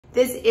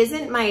This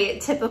isn't my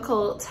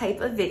typical type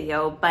of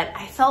video, but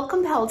I felt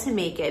compelled to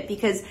make it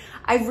because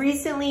I've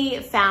recently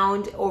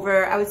found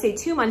over, I would say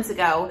 2 months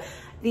ago,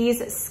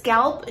 these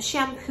scalp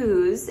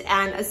shampoos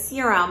and a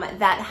serum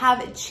that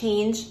have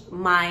changed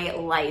my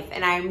life.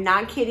 And I'm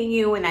not kidding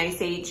you when I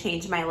say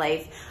changed my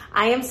life.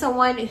 I am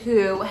someone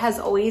who has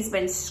always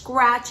been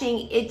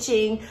scratching,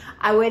 itching.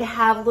 I would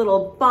have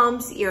little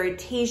bumps,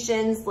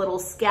 irritations, little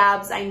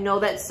scabs. I know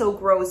that's so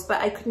gross, but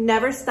I could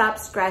never stop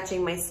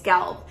scratching my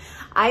scalp.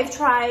 I've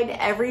tried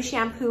every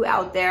shampoo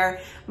out there.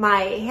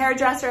 My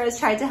hairdresser has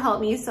tried to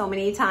help me so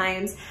many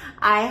times.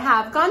 I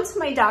have gone to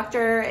my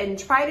doctor and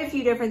tried a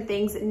few different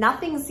things.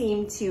 Nothing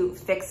seemed to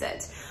fix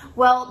it.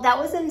 Well, that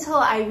was until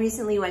I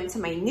recently went to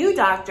my new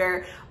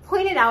doctor,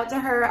 pointed out to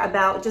her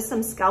about just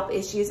some scalp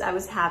issues I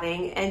was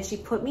having, and she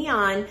put me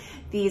on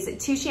these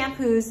 2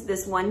 shampoos,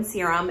 this 1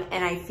 serum,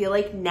 and I feel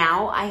like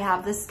now I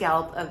have the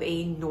scalp of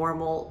a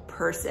normal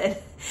person.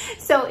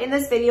 So in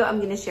this video, I'm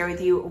gonna share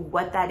with you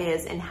what that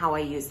is and how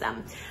I use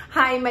them.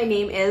 Hi, my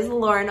name is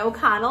Lauren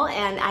O'Connell,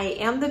 and I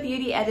am the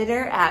beauty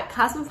editor at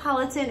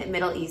Cosmopolitan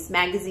Middle East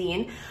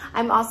magazine.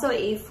 I'm also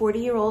a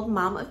 40-year-old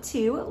mom of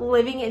 2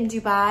 living in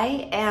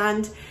Dubai,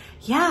 and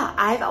yeah,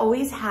 I've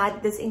always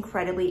had this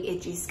incredibly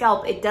itchy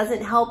scalp. It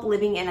doesn't help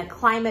living in a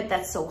climate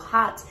that's so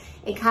hot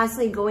and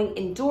constantly going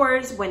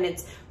indoors when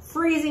it's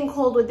freezing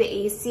cold with the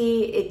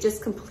AC. It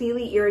just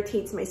completely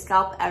irritates my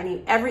scalp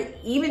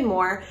even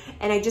more,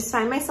 and I just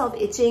find myself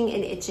itching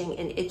and itching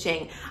and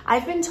itching.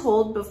 I've been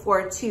told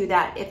before too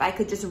that if I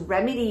could just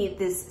remedy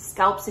this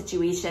scalp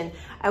situation,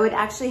 I would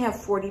actually have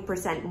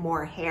 40%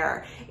 more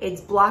hair. It's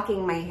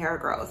blocking my hair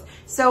growth.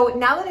 So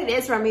now that it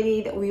is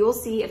remedied, we will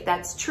see if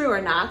that's true or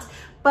not.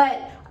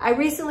 But I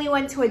recently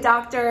went to a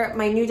doctor,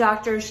 my new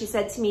doctor. She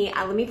said to me,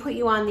 let me put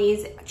you on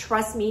these.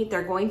 Trust me,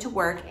 they're going to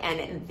work,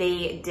 and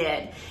they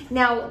did.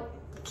 Now,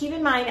 keep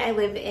in mind, I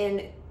live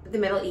in the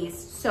Middle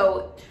East,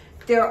 so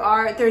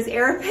there's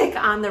Arabic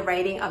on the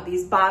writing of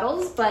these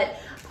bottles, but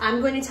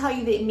I'm going to tell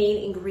you the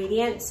main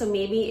ingredient. So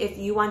maybe if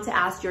you want to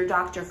ask your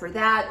doctor for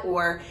that,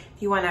 or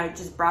if you want to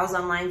just browse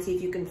online, see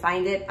if you can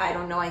find it. I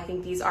don't know, I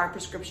think these are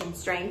prescription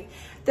strength.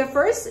 The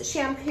first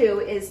shampoo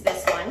is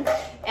this one,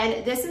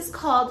 and this is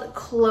called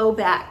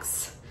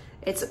Clobex.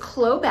 It's a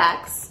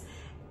Clobex,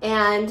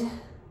 and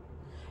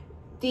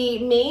the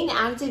main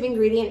active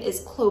ingredient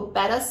is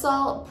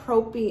clobetasol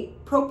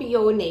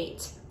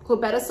propionate.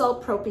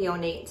 Clobetasol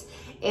propionate.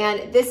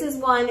 And this is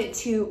one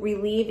to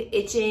relieve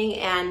itching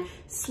and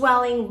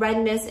swelling,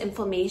 redness,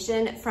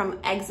 inflammation from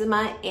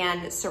eczema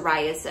and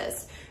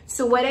psoriasis.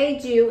 So what I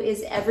do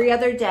is every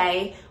other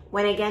day,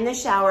 when I get in the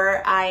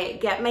shower, I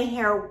get my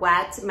hair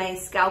wet, my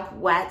scalp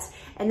wet,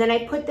 and then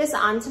I put this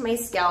onto my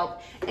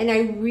scalp, and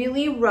I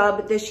really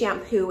rub the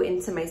shampoo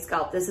into my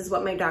scalp. This is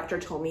what my doctor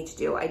told me to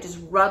do. I just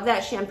rub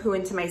that shampoo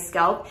into my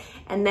scalp,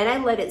 and then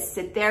I let it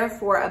sit there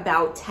for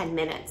about 10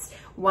 minutes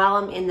while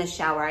I'm in the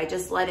shower. I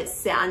just let it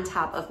sit on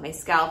top of my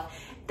scalp.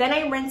 Then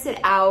I rinse it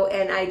out,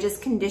 and I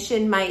just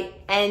condition my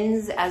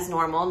ends as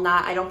normal.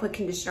 I don't put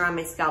conditioner on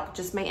my scalp,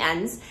 just my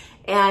ends,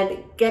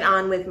 and get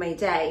on with my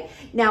day.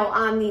 Now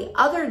on the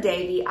other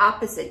day, the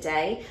opposite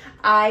day,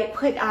 I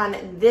put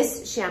on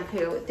this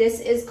shampoo.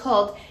 This is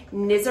called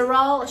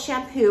Nizoral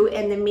shampoo,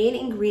 and the main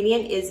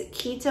ingredient is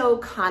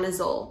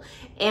ketoconazole.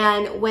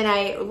 And when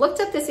I looked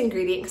up this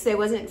ingredient, because I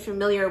wasn't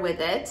familiar with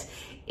it,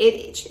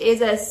 it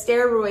is a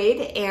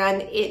steroid,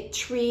 and it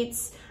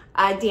treats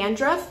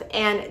dandruff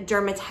and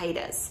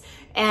dermatitis.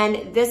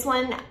 And this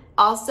one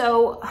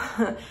also,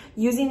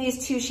 using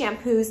these 2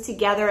 shampoos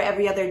together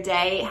every other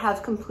day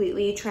have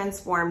completely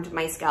transformed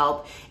my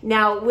scalp.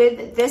 Now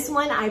with this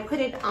one, I put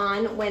it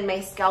on when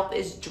my scalp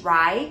is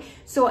dry.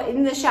 So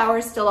in the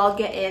shower still I'll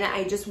get in,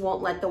 I just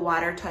won't let the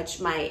water touch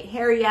my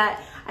hair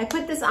yet. I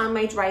put this on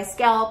my dry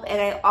scalp,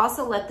 and I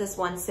also let this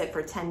one sit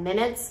for 10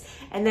 minutes.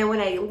 And then when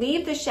I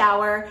leave the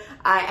shower,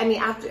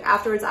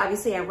 afterwards,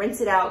 obviously I rinse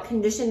it out,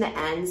 condition the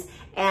ends,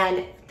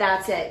 and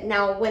that's it.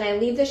 Now when I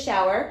leave the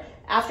shower,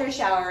 after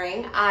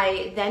showering,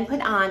 I then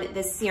put on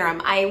this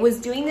serum. I was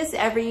doing this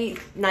every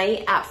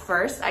night at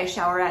first. I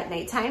shower at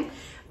nighttime,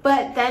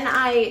 but then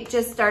I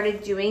just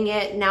started doing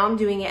it. Now I'm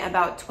doing it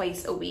about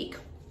twice a week.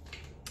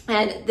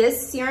 And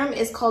this serum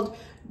is called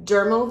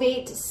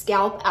Dermovate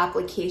Scalp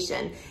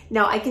Application.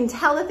 Now I can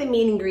tell that the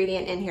main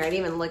ingredient in here, I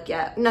didn't even look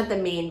yet, not the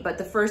main, but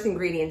the first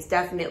ingredient is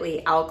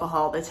definitely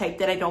alcohol, the type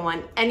that I don't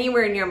want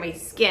anywhere near my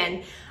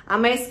skin.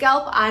 On my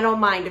scalp, I don't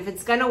mind. If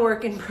it's gonna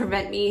work and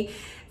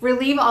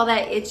relieve all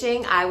that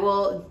itching, I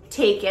will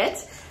take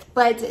it.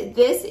 But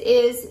this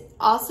is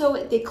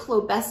also the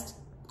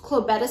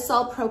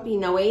clobetasol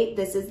propionate.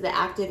 This is the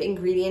active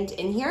ingredient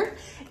in here.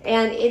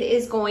 And it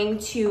is going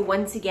to,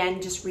 once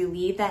again, just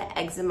relieve that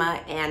eczema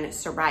and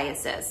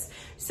psoriasis.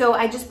 So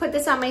I just put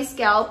this on my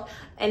scalp,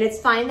 and it's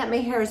fine that my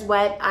hair is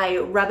wet. I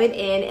rub it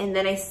in, and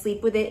then I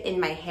sleep with it in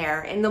my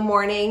hair. In the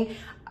morning,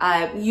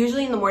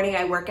 usually in the morning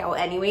I work out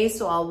anyway,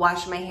 so I'll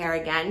wash my hair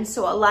again.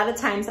 So a lot of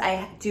times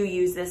I do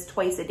use this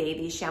twice a day,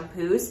 these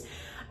shampoos.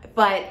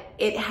 but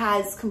it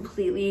has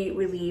completely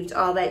relieved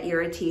all that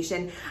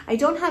irritation. I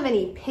don't have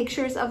any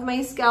pictures of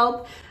my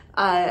scalp,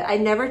 I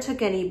never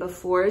took any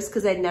befores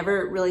because I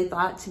never really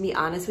thought, to be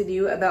honest with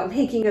you, about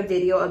making a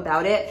video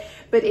about it.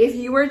 But if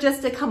you were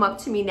just to come up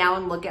to me now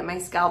and look at my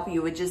scalp,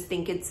 you would just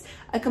think it's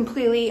a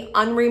completely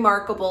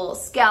unremarkable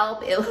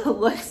scalp. It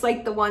looks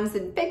like the ones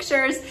in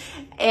pictures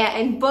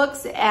and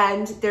books,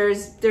 and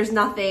there's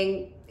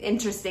nothing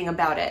interesting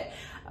about it.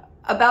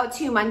 About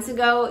 2 months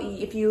ago,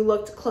 if you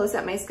looked close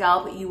at my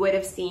scalp, you would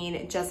have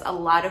seen just a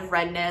lot of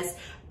redness,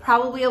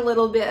 probably a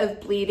little bit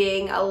of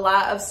bleeding, a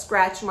lot of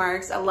scratch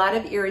marks, a lot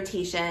of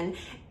irritation,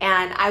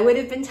 and I would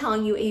have been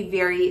telling you a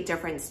very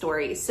different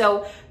story.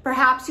 So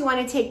perhaps you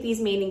want to take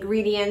these main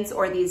ingredients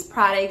or these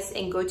products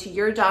and go to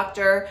your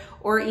doctor,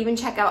 or even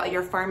check out at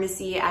your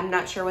pharmacy. I'm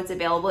not sure what's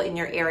available in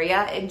your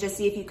area, and just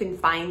see if you can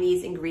find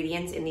these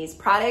ingredients in these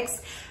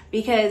products,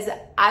 because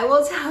I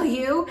will tell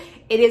you,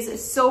 it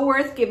is so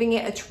worth giving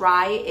it a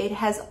try. It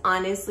has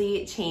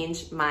honestly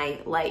changed my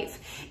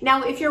life.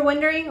 Now, if you're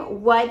wondering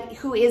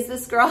who is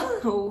this girl?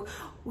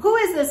 Who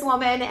is this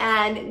woman?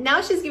 And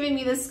now she's giving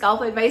me this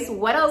scalp advice.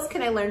 What else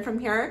can I learn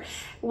from her?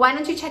 Why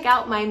don't you check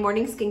out my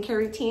morning skincare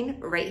routine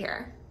right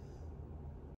here?